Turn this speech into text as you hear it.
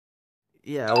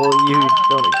Yeah, well, you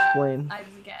don't explain. I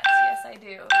just guess. Yes, I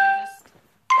do.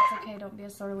 It's okay. Don't be a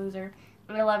sore loser.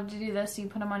 But I love to do this. You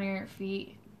put them on your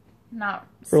feet. Not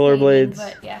Rollerblades.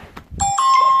 But yeah.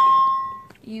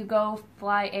 You go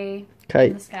fly a Kite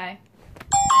in the sky.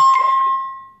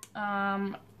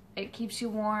 It keeps you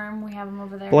warm. We have them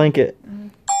over there. Blanket.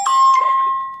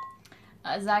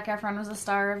 Zac Efron was a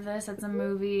star of this. It's a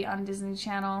movie on Disney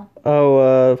Channel.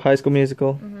 Oh, High School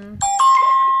Musical.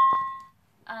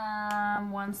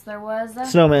 Once there was a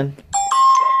Snowman.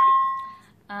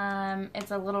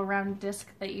 It's a little round disc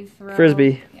that you throw.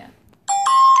 Frisbee. Yeah.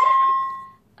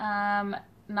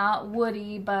 Not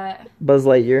Woody, but Buzz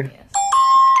Lightyear. yes.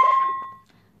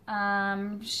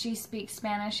 She speaks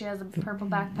Spanish. She has a purple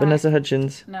backpack. Vanessa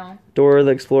Hudgens. No. Dora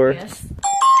the Explorer. Yes. Did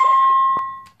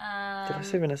I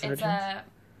say Vanessa It's Hudgens?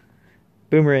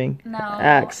 Boomerang. No.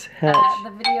 Axe. Hatch.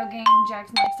 The video game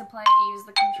Jackson likes to play. Use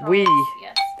the controls. Wii.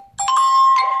 Yes.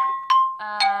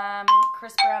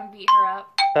 Chris Brown beat her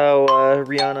up. Oh,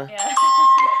 Rihanna. Yeah.